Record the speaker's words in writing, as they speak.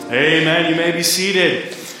Amen. You may be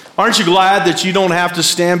seated. Aren't you glad that you don't have to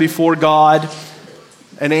stand before God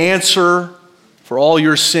and answer for all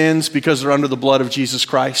your sins because they're under the blood of Jesus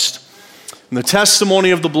Christ? And the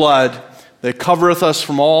testimony of the blood that covereth us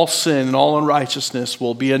from all sin and all unrighteousness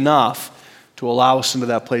will be enough to allow us into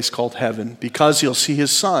that place called heaven, because he'll see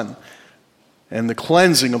his Son and the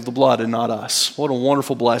cleansing of the blood and not us. What a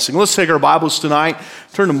wonderful blessing. Let's take our Bibles tonight.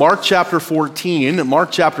 Turn to Mark chapter 14. Mark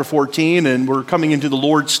chapter 14, and we're coming into the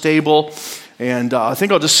Lord's table. And I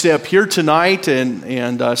think I'll just stay up here tonight,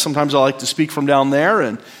 and sometimes I like to speak from down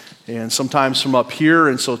there, and sometimes from up here.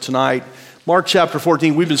 And so tonight, Mark chapter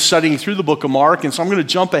 14, we've been studying through the book of Mark, and so I'm going to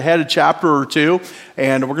jump ahead a chapter or two,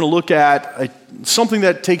 and we're going to look at something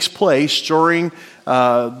that takes place during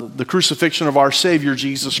the crucifixion of our Savior,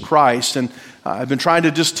 Jesus Christ. And I've been trying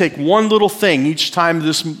to just take one little thing each time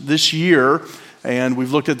this year, and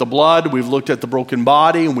we've looked at the blood, we've looked at the broken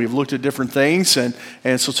body, and we've looked at different things.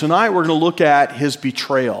 And so tonight we're going to look at his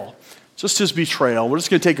betrayal. Just his betrayal. We're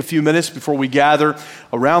just going to take a few minutes before we gather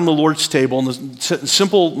around the Lord's table. And the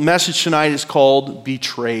simple message tonight is called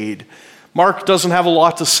Betrayed. Mark doesn't have a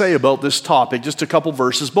lot to say about this topic, just a couple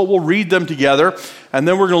verses, but we'll read them together. And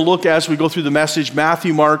then we're going to look as we go through the message.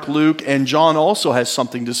 Matthew, Mark, Luke, and John also has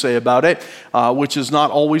something to say about it, which is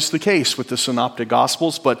not always the case with the Synoptic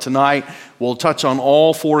Gospels. But tonight we'll touch on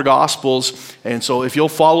all four Gospels. And so if you'll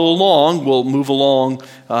follow along, we'll move along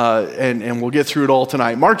and we'll get through it all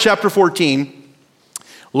tonight. Mark chapter 14,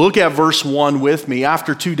 look at verse 1 with me.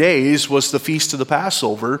 After 2 days was the feast of the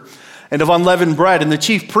Passover and of unleavened bread. And the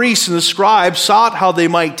chief priests and the scribes sought how they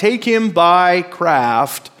might take him by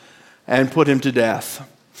craft and put him to death.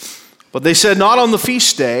 But they said, not on the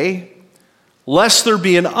feast day, lest there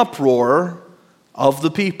be an uproar of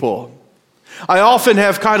the people. I often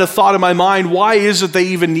have kind of thought in my mind, why is it they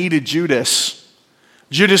even needed Judas?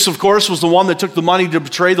 Judas, of course, was the one that took the money to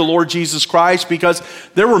betray the Lord Jesus Christ, because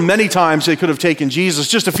there were many times they could have taken Jesus.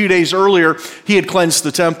 Just a few days earlier, he had cleansed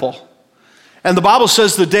the temple. And the Bible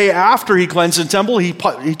says the day after he cleansed the temple, he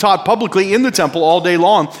taught publicly in the temple all day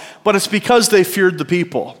long. But it's because they feared the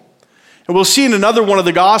people. And we'll see in another one of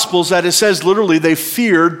the Gospels that it says literally they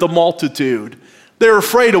feared the multitude. They were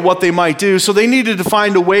afraid of what they might do. So they needed to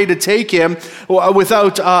find a way to take him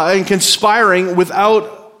without and conspiring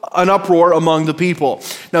without an uproar among the people.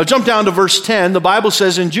 Now jump down to verse 10. The Bible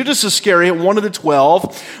says, and Judas Iscariot, one of the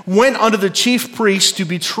 12, went unto the chief priests to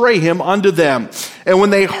betray him unto them. And when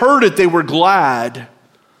they heard it, they were glad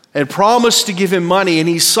and promised to give him money. And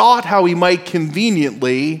he sought how he might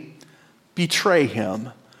conveniently betray him.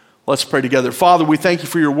 Let's pray together. Father, we thank you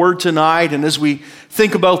for your word tonight. And as we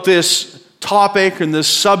think about this topic and this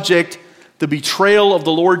subject, the betrayal of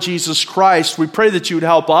the Lord Jesus Christ, we pray that you would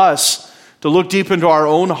help us to look deep into our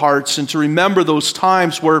own hearts and to remember those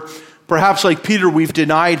times where perhaps like Peter, we've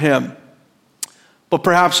denied him. But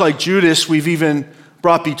perhaps like Judas, we've even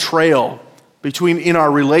brought betrayal in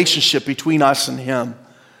our relationship between us and him.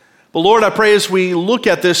 But Lord, I pray as we look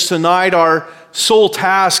at this tonight, our sole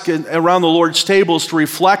task around the Lord's table is to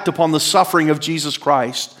reflect upon the suffering of Jesus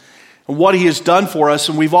Christ and what he has done for us.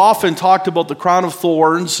 And we've often talked about the crown of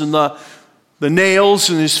thorns and the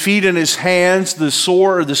nails in his feet and his hands, the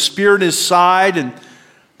sword, the spear in his side, and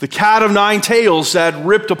the cat of nine tails that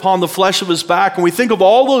ripped upon the flesh of his back. And we think of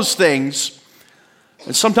all those things,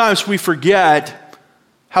 and sometimes we forget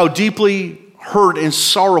how deeply hurt and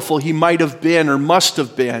sorrowful he might have been or must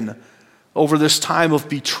have been over this time of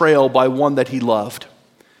betrayal by one that he loved.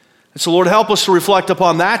 And so Lord, help us to reflect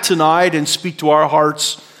upon that tonight and speak to our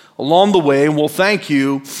hearts along the way. And we'll thank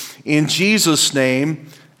you in Jesus' name.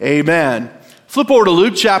 Amen. Flip over to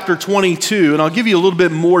Luke chapter 22, and I'll give you a little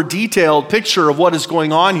bit more detailed picture of what is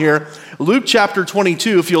going on here. Luke chapter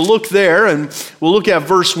 22, if you'll look there, and we'll look at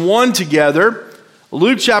verse 1 together.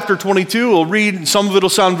 Luke chapter 22, we'll read, some of it will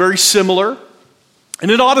sound very similar, and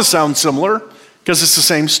it ought to sound similar because it's the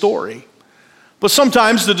same story. But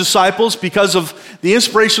sometimes the disciples, because of the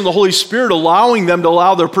inspiration of the Holy Spirit allowing them to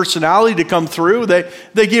allow their personality to come through, they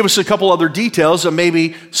gave us a couple other details that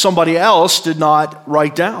maybe somebody else did not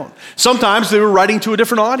write down. Sometimes they were writing to a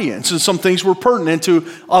different audience, and some things were pertinent to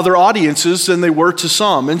other audiences than they were to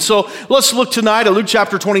some. And so let's look tonight at Luke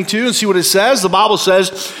chapter 22 and see what it says. The Bible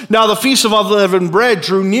says, now the feast of unleavened bread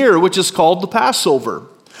drew near, which is called the Passover.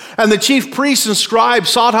 And the chief priests and scribes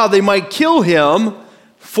sought how they might kill him,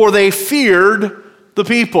 for they feared the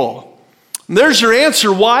people. And there's your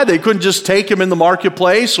answer why they couldn't just take him in the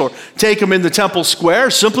marketplace or take him in the temple square,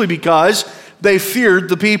 simply because they feared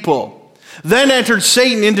the people. Then entered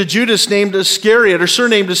Satan into Judas named Iscariot, or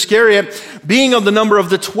surnamed Iscariot, being of the number of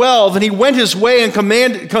the 12, and he went his way and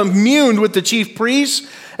communed with the chief priests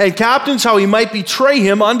and captains how he might betray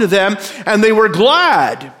him unto them, and they were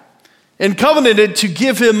glad and covenanted to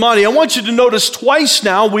give him money. I want you to notice twice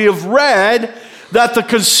now we have read that the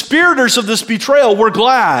conspirators of this betrayal were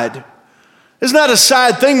glad. Isn't that a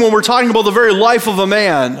sad thing when we're talking about the very life of a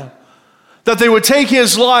man? That they would take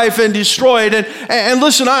his life and destroy it. And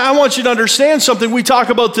listen, I want you to understand something. We talk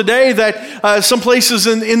about today that some places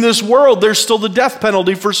in this world, there's still the death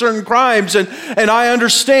penalty for certain crimes. And I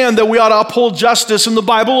understand that we ought to uphold justice, and the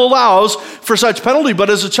Bible allows for such penalty. But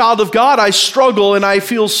as a child of God, I struggle and I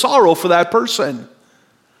feel sorrow for that person,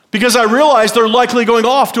 because I realize they're likely going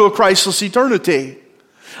off to a Christless eternity.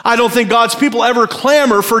 I don't think God's people ever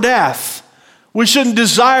clamor for death. We shouldn't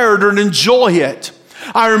desire it or enjoy it.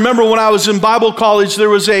 I remember when I was in Bible college, there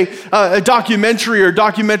was a documentary or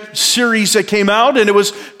document series that came out, and it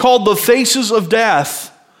was called The Faces of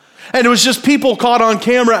Death. And it was just people caught on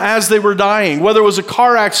camera as they were dying, whether it was a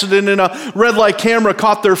car accident and a red light camera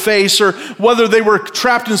caught their face, or whether they were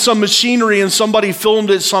trapped in some machinery and somebody filmed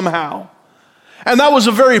it somehow. And that was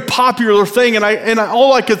a very popular thing, and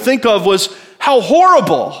all I could think of was how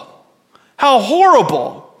horrible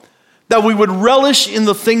that we would relish in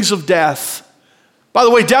the things of death. By the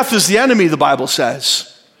way, death is the enemy, the Bible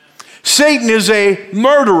says. Satan is a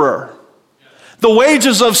murderer. The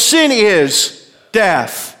wages of sin is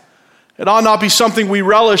death. It ought not be something we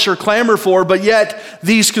relish or clamor for, but yet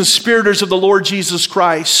these conspirators of the Lord Jesus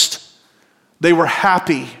Christ, they were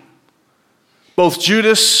happy. Both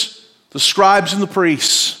Judas, the scribes, and the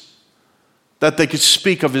priests, that they could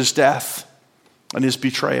speak of his death and his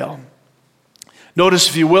betrayal. Notice,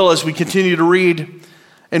 if you will, as we continue to read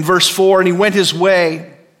in verse 4, and he went his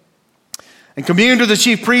way and communed with the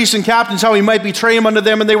chief priests and captains how he might betray him unto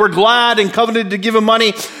them, and they were glad and covenanted to give him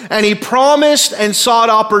money, and he promised and sought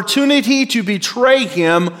opportunity to betray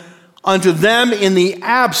him unto them in the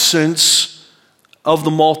absence of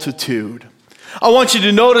the multitude. I want you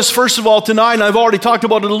to notice, first of all, tonight, and I've already talked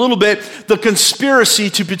about it a little bit, the conspiracy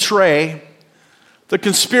to betray. The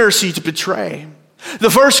conspiracy to betray. The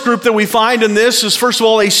first group that we find in this is, first of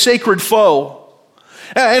all, a sacred foe.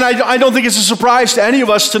 And I don't think it's a surprise to any of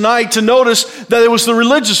us tonight to notice that it was the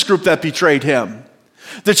religious group that betrayed him.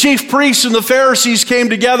 The chief priests and the Pharisees came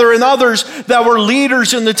together, and others that were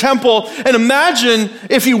leaders in the temple. And imagine,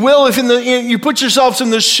 if you will, if you put yourselves in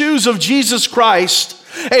the shoes of Jesus Christ,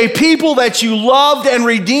 a people that you loved and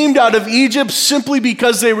redeemed out of Egypt simply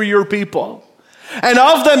because they were your people. And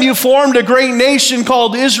of them you formed a great nation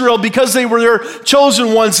called Israel because they were your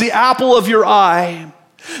chosen ones, the apple of your eye.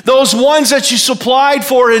 Those ones that you supplied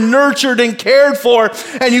for and nurtured and cared for,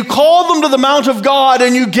 and you called them to the Mount of God,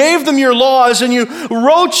 and you gave them your laws, and you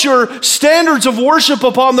wrote your standards of worship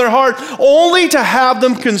upon their heart, only to have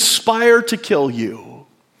them conspire to kill you.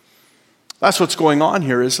 That's what's going on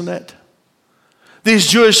here, isn't it? These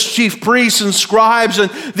Jewish chief priests and scribes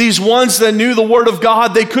and these ones that knew the Word of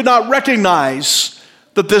God, they could not recognize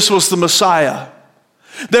that this was the Messiah.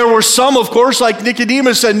 There were some, of course, like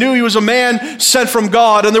Nicodemus, that knew he was a man sent from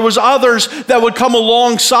God, and there was others that would come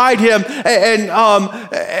alongside him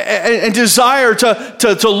and desire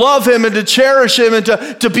to love him and to cherish him and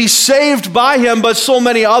to be saved by him, but so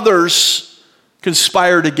many others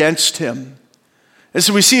conspired against him. And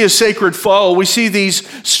so we see a sacred foe. We see these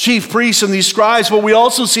chief priests and these scribes, but we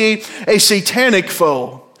also see a satanic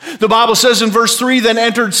foe. The Bible says in verse 3, then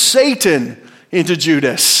entered Satan into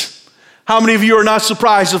Judas. How many of you are not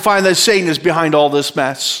surprised to find that Satan is behind all this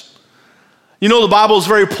mess? You know, the Bible is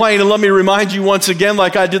very plain, and let me remind you once again,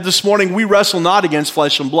 like I did this morning, we wrestle not against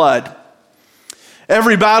flesh and blood.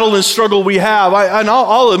 Every battle and struggle we have,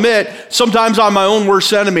 I'll admit, sometimes I'm my own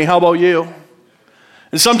worst enemy. How about you?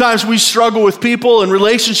 And sometimes we struggle with people and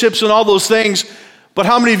relationships and all those things, but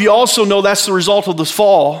how many of you also know that's the result of this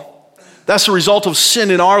fall? That's the result of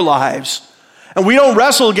sin in our lives. And we don't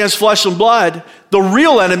wrestle against flesh and blood. The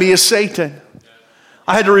real enemy is Satan.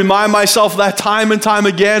 I had to remind myself of that time and time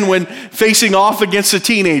again when facing off against a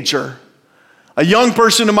teenager. A young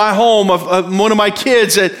person in my home, one of my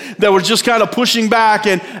kids that was just kind of pushing back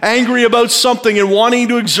and angry about something and wanting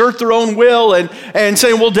to exert their own will and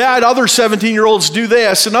saying, well, Dad, other 17-year-olds do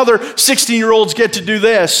this and other 16-year-olds get to do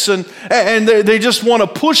this. And they just want to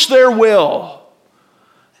push their will.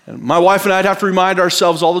 And my wife and I have to remind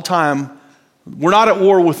ourselves all the time, we're not at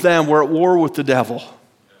war with them, we're at war with the devil.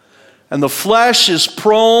 And the flesh is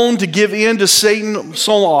prone to give in to Satan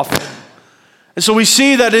so often. And so we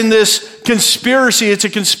see that in this conspiracy, it's a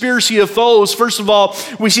conspiracy of foes. First of all,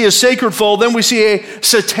 we see a sacred foe, then we see a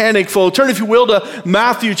satanic foe. Turn, if you will, to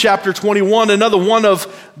Matthew chapter 21, another one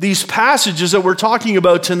of these passages that we're talking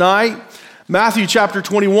about tonight. Matthew chapter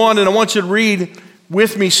 21, and I want you to read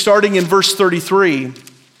with me starting in verse 33.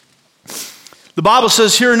 The Bible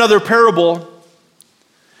says here another parable.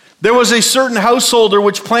 There was a certain householder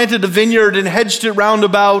which planted a vineyard and hedged it round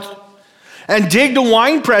about, and digged a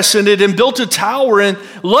winepress in it, and built a tower, and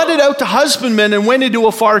let it out to husbandmen, and went into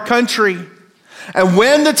a far country. And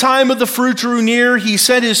when the time of the fruit drew near, he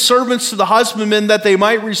sent his servants to the husbandmen that they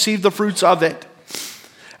might receive the fruits of it.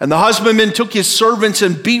 And the husbandman took his servants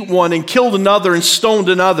and beat one, and killed another, and stoned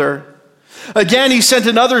another. Again he sent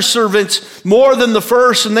another servant more than the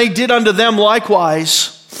first, and they did unto them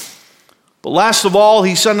likewise. But last of all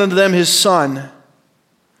he sent unto them his son,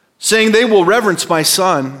 saying, They will reverence my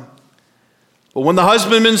son. But when the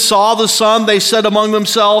husbandmen saw the son, they said among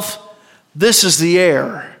themselves, This is the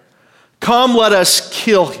heir. Come, let us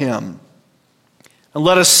kill him, and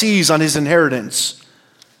let us seize on his inheritance.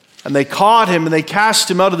 And they caught him, and they cast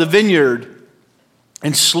him out of the vineyard,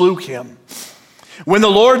 and slew him. When the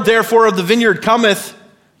Lord therefore of the vineyard cometh,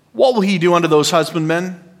 what will he do unto those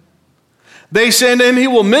husbandmen? They say unto him, He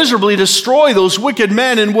will miserably destroy those wicked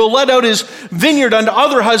men, and will let out his vineyard unto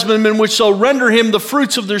other husbandmen, which shall render him the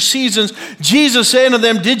fruits of their seasons. Jesus said unto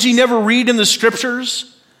them, Did ye never read in the scriptures?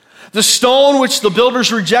 The stone which the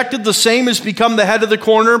builders rejected, the same has become the head of the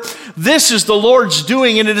corner. This is the Lord's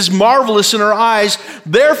doing, and it is marvelous in our eyes.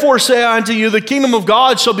 Therefore say I unto you, the kingdom of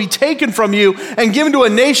God shall be taken from you, and given to a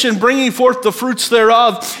nation bringing forth the fruits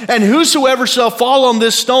thereof. And whosoever shall fall on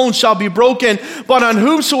this stone shall be broken, but on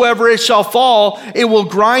whomsoever it shall fall, it will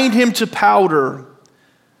grind him to powder.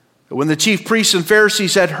 But when the chief priests and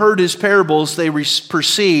Pharisees had heard his parables, they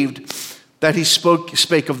perceived that he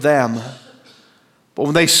spake of them. But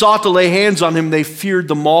when they sought to lay hands on him, they feared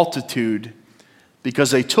the multitude, because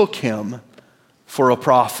they took him for a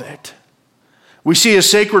prophet. We see a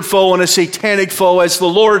sacred foe and a satanic foe as the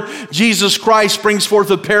Lord Jesus Christ brings forth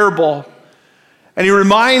a parable. And he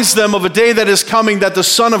reminds them of a day that is coming, that the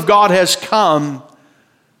Son of God has come,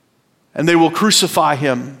 and they will crucify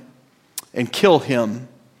him and kill him.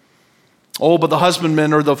 Oh, but the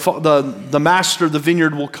husbandman, or the master of the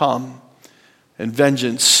vineyard, will come, and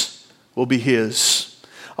vengeance will be his.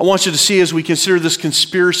 I want you to see, as we consider this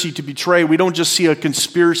conspiracy to betray, we don't just see a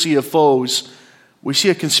conspiracy of foes, we see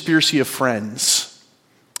a conspiracy of friends.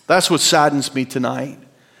 That's what saddens me tonight.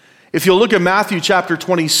 If you'll look at Matthew chapter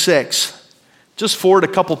 26, just forward a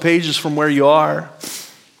couple pages from where you are.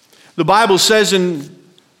 The Bible says in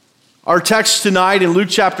our text tonight in Luke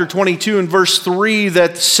chapter 22 and verse 3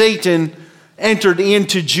 that Satan entered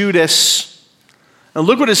into Judas. And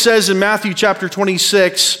look what it says in Matthew chapter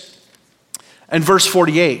 26 and verse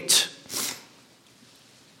 48.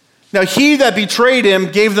 Now he that betrayed him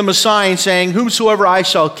gave them a sign, saying, Whomsoever I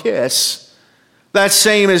shall kiss, that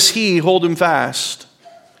same is he, hold him fast.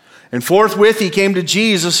 And forthwith he came to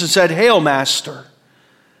Jesus and said, Hail, Master.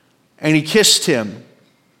 And he kissed him.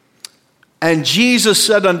 And Jesus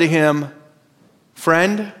said unto him,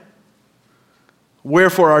 Friend,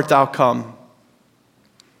 wherefore art thou come?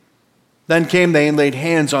 Then came they and laid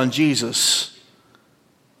hands on Jesus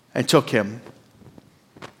and took him.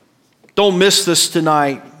 Don't miss this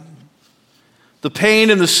tonight. The pain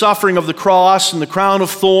and the suffering of the cross and the crown of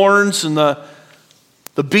thorns and the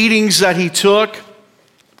beatings that he took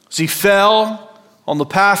as he fell on the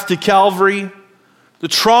path to Calvary, the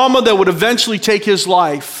trauma that would eventually take his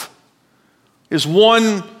life, is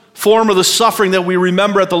one form of the suffering that we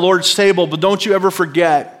remember at the Lord's table. But don't you ever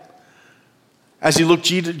forget, as he looked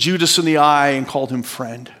Judas in the eye and called him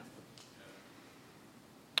friend.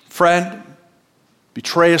 Friend,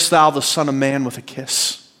 betrayest thou the Son of Man with a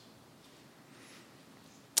kiss?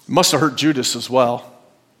 It must have hurt Judas as well.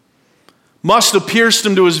 Must have pierced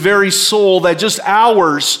him to his very soul, that just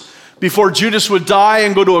hours before Judas would die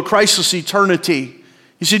and go to a Christless eternity,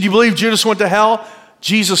 he said, You believe Judas went to hell?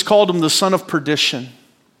 Jesus called him the son of perdition.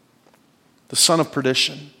 The son of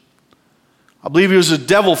perdition. I believe he was a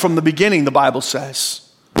devil from the beginning, the Bible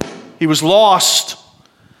says. He was lost,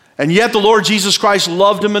 and yet the Lord Jesus Christ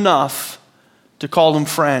loved him enough to call him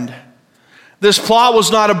friend. This plot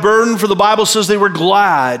was not a burden, for the Bible says they were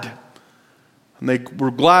glad. And they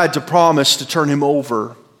were glad to promise to turn him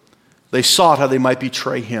over. They sought how they might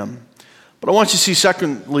betray him. But I want you to see,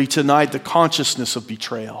 secondly, tonight, the consciousness of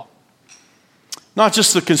betrayal. Not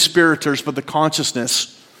just the conspirators, but the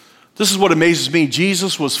consciousness. This is what amazes me.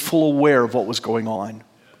 Jesus was full aware of what was going on.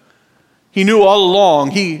 He knew all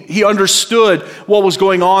along. He understood what was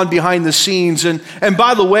going on behind the scenes. And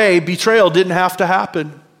by the way, betrayal didn't have to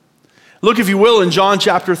happen. Look, if you will, in John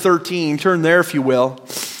chapter 13. Turn there, if you will.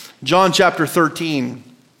 John chapter 13.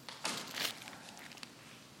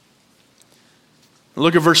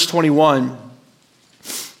 Look at verse 21.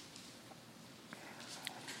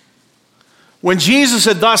 When Jesus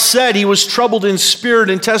had thus said, he was troubled in spirit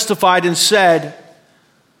and testified and said,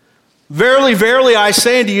 "Verily, verily, I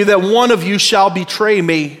say unto you that one of you shall betray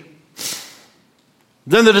me."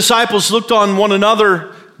 Then the disciples looked on one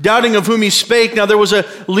another, doubting of whom he spake. Now there was a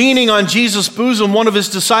leaning on Jesus' bosom, one of his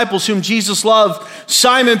disciples whom Jesus loved.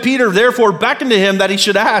 Simon Peter therefore beckoned to him that he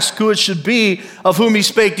should ask who it should be of whom he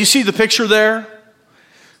spake. Do you see the picture there?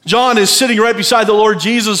 John is sitting right beside the Lord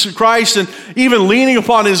Jesus Christ and even leaning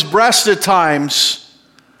upon his breast at times.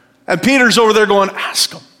 And Peter's over there going,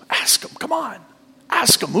 ask him, come on.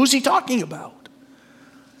 Ask him, who's he talking about?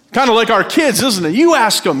 Kind of like our kids, isn't it? You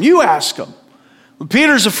ask him. But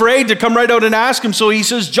Peter's afraid to come right out and ask him, so he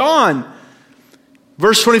says, John.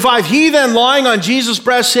 Verse 25, he then lying on Jesus'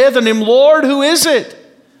 breast saith unto him, Lord, who is it?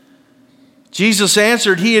 Jesus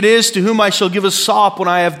answered, he it is to whom I shall give a sop when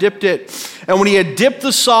I have dipped it. And when he had dipped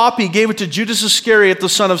the sop, he gave it to Judas Iscariot, the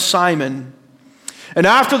son of Simon. And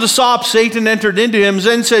after the sop, Satan entered into him.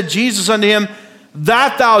 Then said Jesus unto him,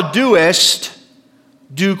 that thou doest,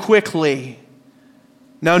 do quickly.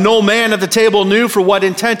 Now no man at the table knew for what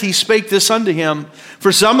intent he spake this unto him.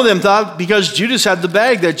 For some of them thought, because Judas had the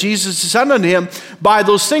bag, that Jesus said unto him, buy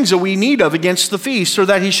those things that we need of against the feast, or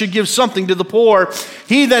that he should give something to the poor.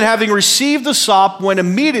 He then, having received the sop, went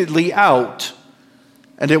immediately out,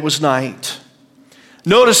 and it was night.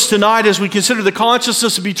 Notice tonight, as we consider the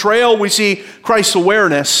consciousness of betrayal, we see Christ's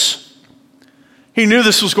awareness. He knew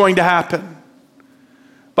this was going to happen.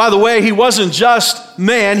 By the way, he wasn't just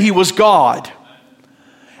man, he was God.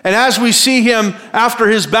 And as we see him after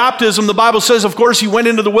his baptism, the Bible says, of course, he went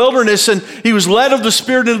into the wilderness and he was led of the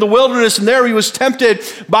Spirit into the wilderness, and there he was tempted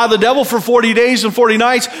by the devil for 40 days and 40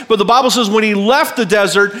 nights. But the Bible says when he left the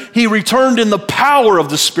desert, he returned in the power of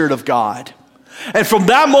the Spirit of God. And from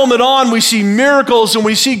that moment on, we see miracles and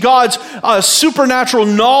we see God's supernatural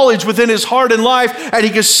knowledge within his heart and life. And he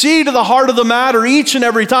could see to the heart of the matter each and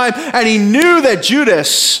every time. And he knew that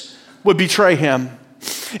Judas would betray him.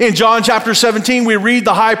 In John chapter 17, we read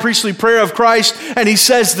the high priestly prayer of Christ, and he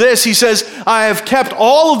says this, he says, I have kept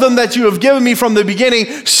all of them that you have given me from the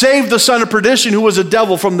beginning, save the son of perdition, who was a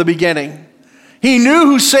devil from the beginning. He knew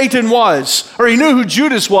who Satan was, or he knew who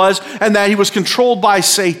Judas was, and that he was controlled by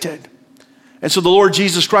Satan. And so the Lord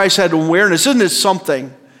Jesus Christ had awareness. Isn't it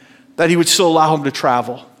something that he would still allow him to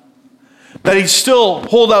travel? That he'd still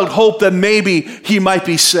hold out hope that maybe he might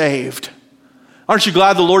be saved. Aren't you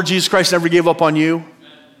glad the Lord Jesus Christ never gave up on you?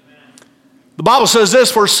 The Bible says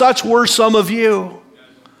this, for such were some of you.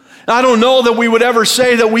 And I don't know that we would ever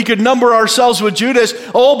say that we could number ourselves with Judas.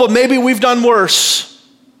 Oh, but maybe we've done worse.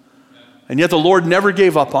 And yet the Lord never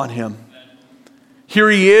gave up on him. Here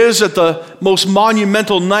he is at the most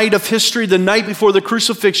monumental night of history, the night before the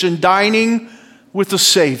crucifixion, dining with the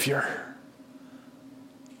Savior.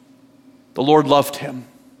 The Lord loved him.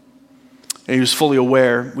 And he was fully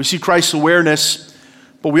aware. We see Christ's awareness,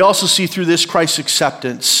 but we also see through this Christ's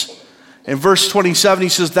acceptance. In verse 27, he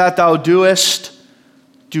says, that thou doest,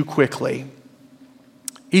 do quickly.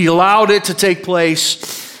 He allowed it to take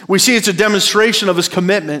place. We see it's a demonstration of his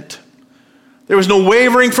commitment. There was no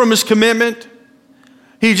wavering from his commitment.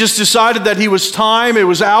 He just decided that he was time, it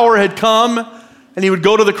was hour had come, and he would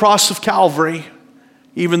go to the cross of Calvary,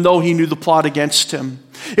 even though he knew the plot against him.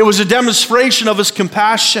 It was a demonstration of his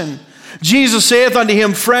compassion. Jesus saith unto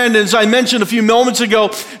him, friend, and as I mentioned a few moments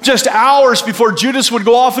ago, just hours before Judas would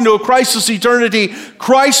go off into a crisis eternity,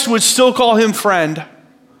 Christ would still call him friend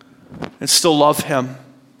and still love him.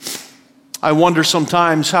 I wonder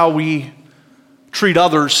sometimes how we treat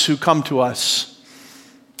others who come to us.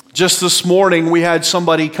 Just this morning, we had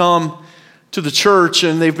somebody come to the church,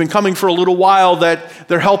 and they've been coming for a little while, that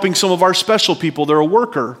they're helping some of our special people. They're a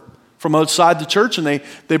worker from outside the church, and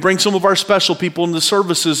they bring some of our special people into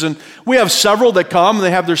services. And we have several that come, and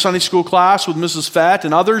they have their Sunday school class with Mrs. Fett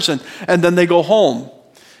and others, and then they go home.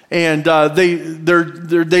 And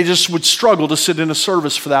they just would struggle to sit in a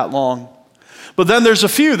service for that long. But then there's a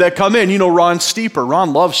few that come in. You know Ron Steeper.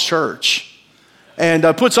 Ron loves church. And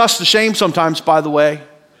puts us to shame sometimes, by the way.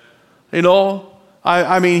 You know,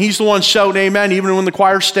 I mean, he's the one shouting amen even when the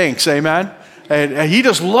choir stinks, amen? And he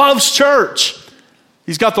just loves church.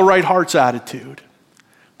 He's got the right heart's attitude.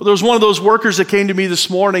 But there was one of those workers that came to me this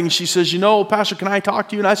morning. She says, you know, Pastor, can I talk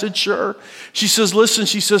to you? And I said, sure. She says, listen,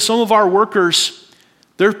 she says, some of our workers,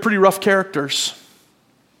 they're pretty rough characters.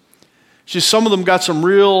 She says, some of them got some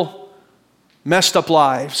real messed up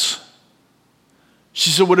lives. She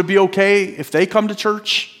said, would it be okay if they come to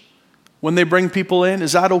church when they bring people in?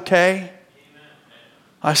 Is that okay? Amen.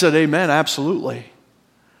 I said, amen, absolutely.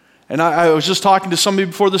 And I was just talking to somebody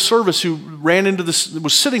before the service who ran into this,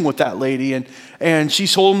 was sitting with that lady, and she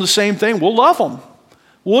told him the same thing. We'll love them.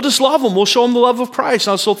 We'll just love them. We'll show them the love of Christ.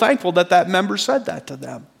 And I was so thankful that that member said that to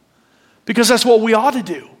them, because that's what we ought to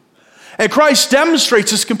do. And Christ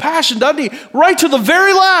demonstrates his compassion, doesn't he? Right to the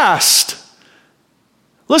very last.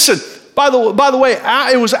 Listen, by the way,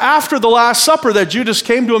 it was after the Last Supper that Judas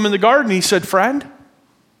came to him in the garden. He said, "Friend."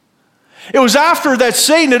 It was after that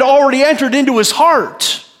Satan had already entered into his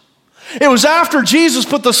heart. It was after Jesus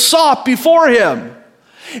put the sop before him.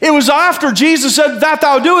 It was after Jesus said, "That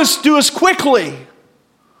thou doest, doest quickly."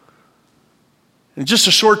 And just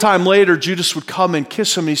a short time later, Judas would come and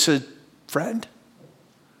kiss him. And he said, "Friend,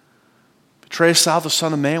 betrayest thou the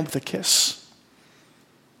Son of Man with a kiss?"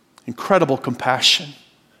 Incredible compassion.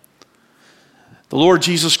 The Lord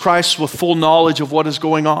Jesus Christ, with full knowledge of what is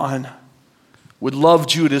going on, would love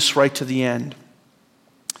Judas right to the end.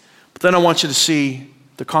 But then I want you to see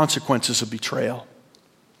the consequences of betrayal.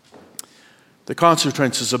 The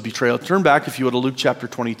consequences of betrayal. Turn back, if you would, to Luke chapter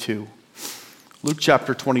 22. Luke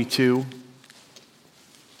chapter 22.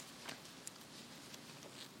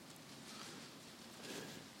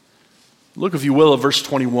 Look, if you will, at verse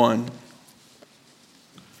 21.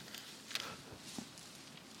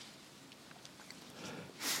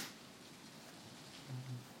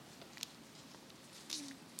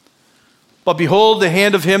 "But behold, the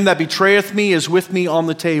hand of him that betrayeth me is with me on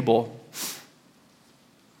the table."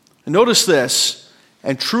 And notice this,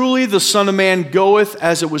 "And truly the Son of Man goeth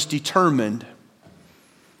as it was determined."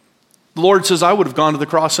 The Lord says, I would have gone to the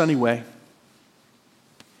cross anyway.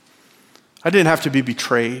 I didn't have to be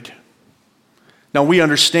betrayed. Now we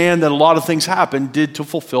understand that a lot of things happened to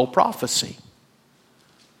fulfill prophecy.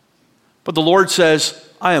 But the Lord says,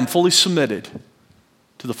 I am fully submitted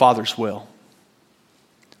to the Father's will.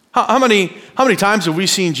 How many times have we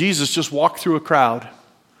seen Jesus just walk through a crowd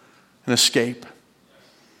and escape?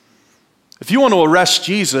 If you want to arrest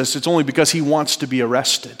Jesus, it's only because he wants to be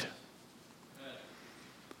arrested.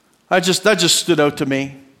 That just stood out to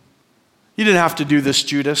me. You didn't have to do this,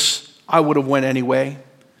 Judas. I would have went anyway.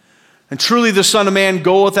 "And truly the Son of Man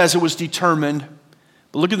goeth as it was determined."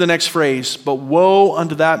 But look at the next phrase. "But woe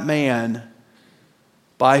unto that man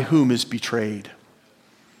by whom is betrayed."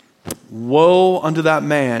 Woe unto that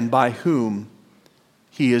man by whom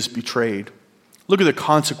he is betrayed. Look at the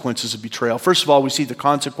consequences of betrayal. First of all, we see the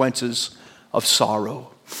consequences of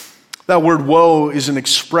sorrow. That word woe is an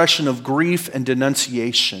expression of grief and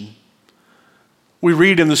denunciation. We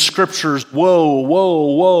read in the scriptures, woe, woe,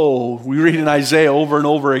 woe. We read in Isaiah over and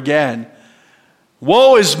over again.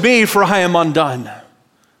 "Woe is me, for I am undone,"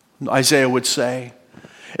 Isaiah would say.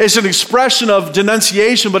 It's an expression of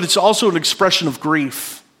denunciation, but it's also an expression of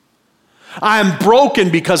grief. I am broken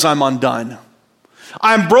because I'm undone.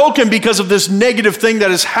 I'm broken because of this negative thing that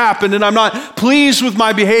has happened, and I'm not pleased with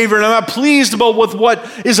my behavior, and I'm not pleased with what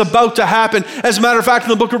is about to happen. As a matter of fact, in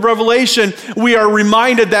the book of Revelation, we are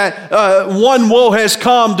reminded that one woe has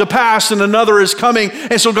come to pass and another is coming,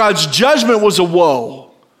 and so God's judgment was a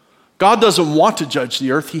woe. God doesn't want to judge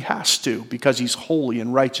the earth. He has to, because he's holy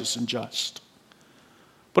and righteous and just.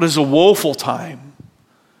 But it's a woeful time.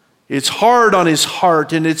 It's hard on his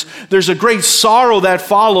heart, and there's a great sorrow that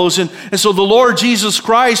follows. And so the Lord Jesus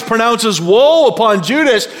Christ pronounces woe upon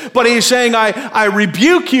Judas, but he's saying, I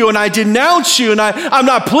rebuke you and I denounce you, and I'm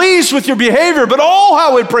not pleased with your behavior, but oh,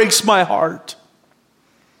 how it breaks my heart.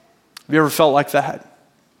 Have you ever felt like that?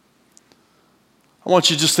 I want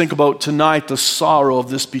you to just think about tonight the sorrow of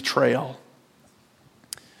this betrayal.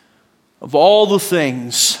 Of all the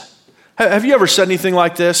things. Have you ever said anything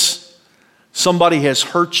like this? Somebody has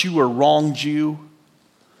hurt you or wronged you.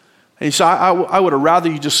 And you say, I would have rather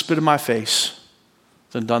you just spit in my face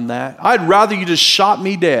than done that. I'd rather you just shot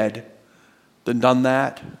me dead than done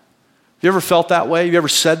that. Have you ever felt that way? Have you ever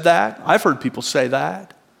said that? I've heard people say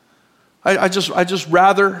that. I just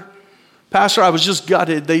rather, Pastor, I was just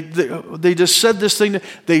gutted. They just said this thing.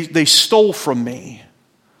 They stole from me.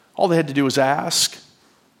 All they had to do was ask.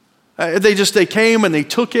 They came and they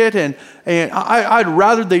took it, and I'd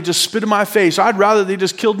rather they just spit in my face. I'd rather they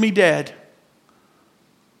just killed me dead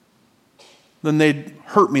than they'd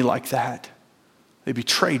hurt me like that. They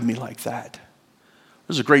betrayed me like that.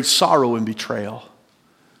 There's a great sorrow in betrayal.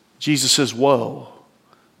 Jesus says, woe,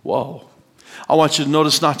 woe. I want you to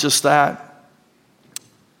notice not just that.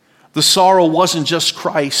 The sorrow wasn't just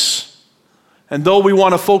Christ. And though we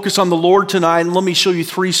want to focus on the Lord tonight, let me show you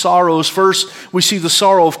three sorrows. First, we see the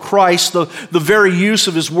sorrow of Christ, the very use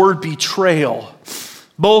of his word betrayal.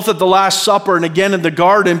 Both at the Last Supper and again in the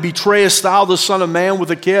garden, betrayest thou the Son of Man with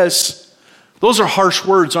a kiss? Those are harsh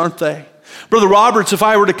words, aren't they? Brother Roberts, if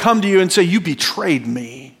I were to come to you and say, you betrayed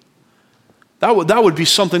me, That would be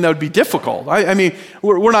something that would be difficult. I mean,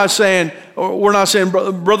 we're not saying,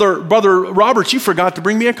 brother Robert, you forgot to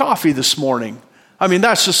bring me a coffee this morning. I mean,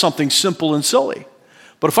 that's just something simple and silly.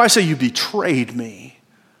 But if I say you betrayed me,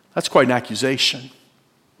 that's quite an accusation.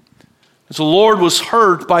 And so the Lord was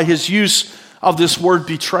hurt by his use of this word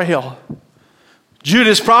betrayal.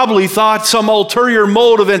 Judas probably thought some ulterior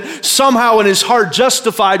motive and somehow in his heart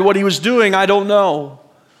justified what he was doing. I don't know.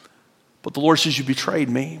 But the Lord says, you betrayed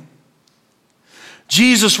me.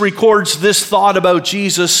 Jesus records this thought about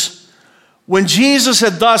Jesus. When Jesus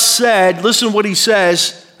had thus said, listen what he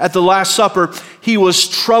says at the Last Supper, he was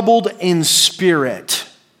troubled in spirit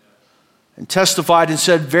and testified and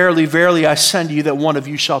said, verily, verily, I say to you that one of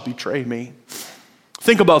you shall betray me.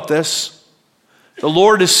 Think about this. The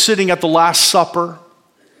Lord is sitting at the Last Supper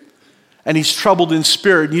and he's troubled in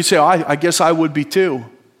spirit. And you say, I guess I would be too.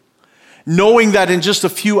 Knowing that in just a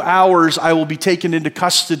few hours I will be taken into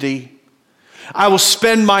custody. I will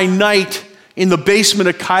spend my night in the basement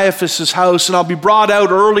of Caiaphas' house, and I'll be brought out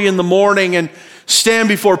early in the morning and stand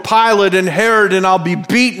before Pilate and Herod, and I'll be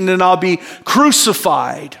beaten and I'll be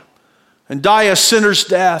crucified and die a sinner's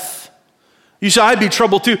death. You say, I'd be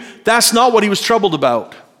troubled too. That's not what he was troubled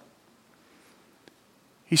about.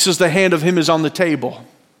 He says, the hand of him is on the table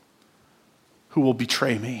who will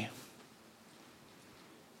betray me.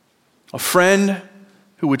 A friend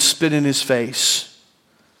who would spit in his face.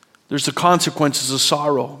 There's the consequences of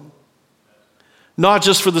sorrow. Not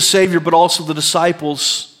just for the Savior, but also the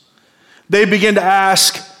disciples. They begin to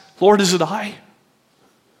ask, Lord, is it I?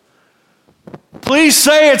 Please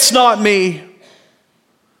say it's not me.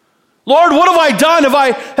 Lord, what have I done?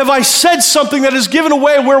 Have I said something that has given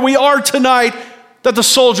away where we are tonight that the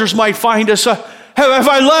soldiers might find us? Have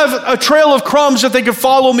I left a trail of crumbs that they could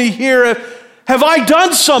follow me here? Have I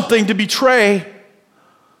done something to betray?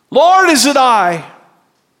 Lord, is it I?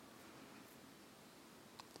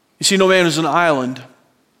 You see, no man is an island.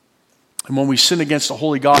 And when we sin against the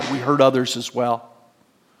holy God, we hurt others as well.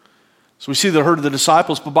 So we see the hurt of the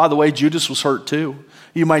disciples, but by the way, Judas was hurt too.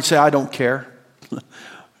 You might say, I don't care.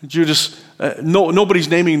 Judas, nobody's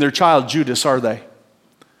naming their child Judas, are they?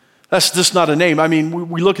 That's just not a name. I mean,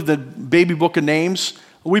 we look at the baby book of names.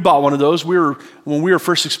 We bought one of those. When we were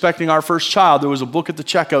first expecting our first child, there was a book at the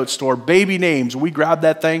checkout store, baby names. We grabbed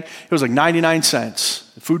that thing. It was like 99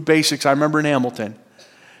 cents. Food Basics, I remember in Hamilton.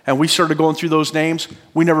 And we started going through those names.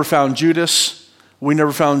 We never found Judas. We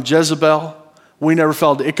never found Jezebel. We never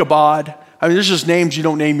found Ichabod. I mean, there's just names you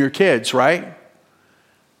don't name your kids, right?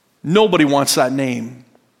 Nobody wants that name.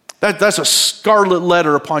 That's a scarlet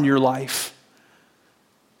letter upon your life.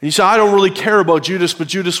 And you say, I don't really care about Judas, but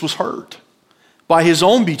Judas was hurt by his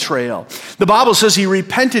own betrayal. The Bible says he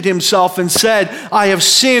repented himself and said, I have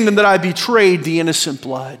sinned and that I betrayed the innocent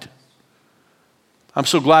blood. I'm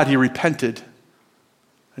so glad he repented.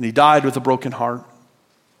 And he died with a broken heart.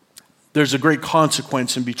 There's a great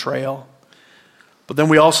consequence in betrayal. But then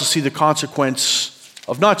we also see the consequence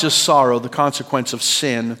of not just sorrow, the consequence of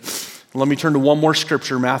sin. Let me turn to one more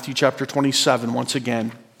scripture, Matthew chapter 27, once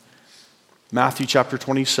again. Matthew chapter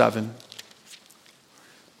 27.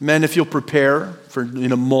 Men, if you'll prepare, for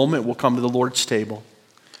in a moment we'll come to the Lord's table.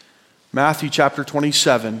 Matthew chapter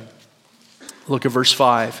 27, look at verse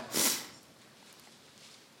 5.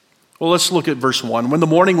 Well, let's look at verse 1. When the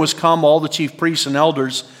morning was come, all the chief priests and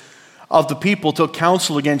elders of the people took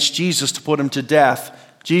counsel against Jesus to put him to death.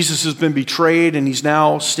 Jesus has been betrayed and he's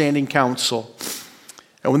now standing counsel.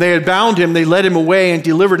 And when they had bound him, they led him away and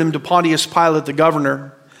delivered him to Pontius Pilate the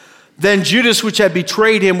governor. Then Judas, which had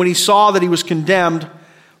betrayed him, when he saw that he was condemned,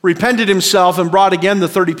 repented himself and brought again the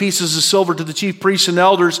 30 pieces of silver to the chief priests and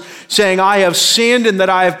elders, saying, I have sinned and that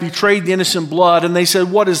I have betrayed the innocent blood. And they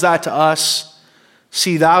said, what is that to us?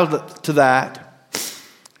 See thou to that.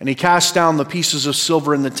 And he cast down the pieces of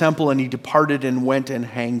silver in the temple, and he departed and went and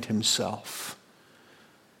hanged himself.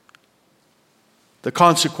 The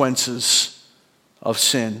consequences of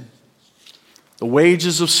sin. The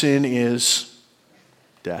wages of sin is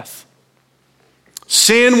death.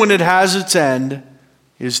 Sin, when it has its end,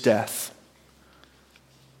 is death.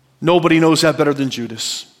 Nobody knows that better than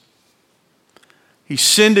Judas. He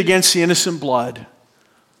sinned against the innocent blood,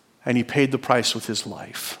 and he paid the price with his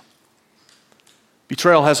life.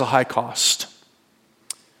 Betrayal has a high cost.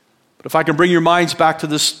 But if I can bring your minds back to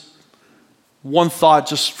this one thought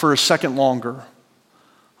just for a second longer,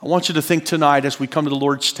 I want you to think tonight as we come to the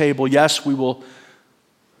Lord's table, yes, we will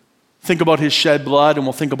think about his shed blood and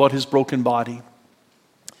we'll think about his broken body.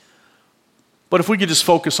 But if we could just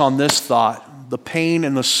focus on this thought, the pain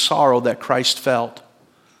and the sorrow that Christ felt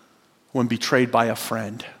when betrayed by a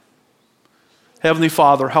friend. Heavenly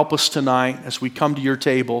Father, help us tonight as we come to your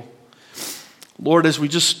table. Lord, as we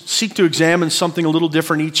just seek to examine something a little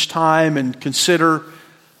different each time and consider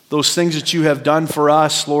those things that you have done for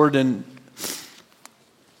us, Lord, and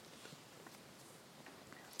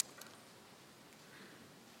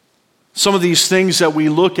some of these things that we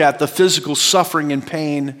look at, the physical suffering and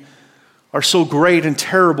pain, are so great and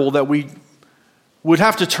terrible that we would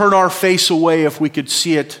have to turn our face away if we could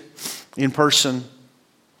see it in person.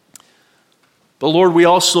 But Lord, we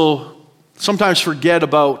also sometimes forget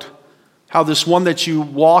about how this one that you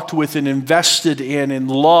walked with and invested in and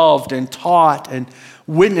loved and taught and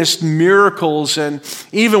witnessed miracles and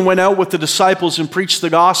even went out with the disciples and preached the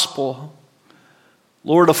gospel,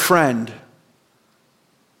 Lord, a friend,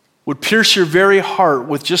 would pierce your very heart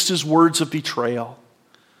with just his words of betrayal.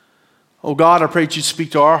 Oh God, I pray that you'd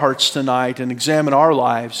speak to our hearts tonight and examine our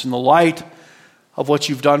lives in the light of what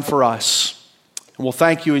you've done for us. And we'll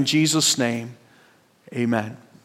thank you in Jesus' name. Amen.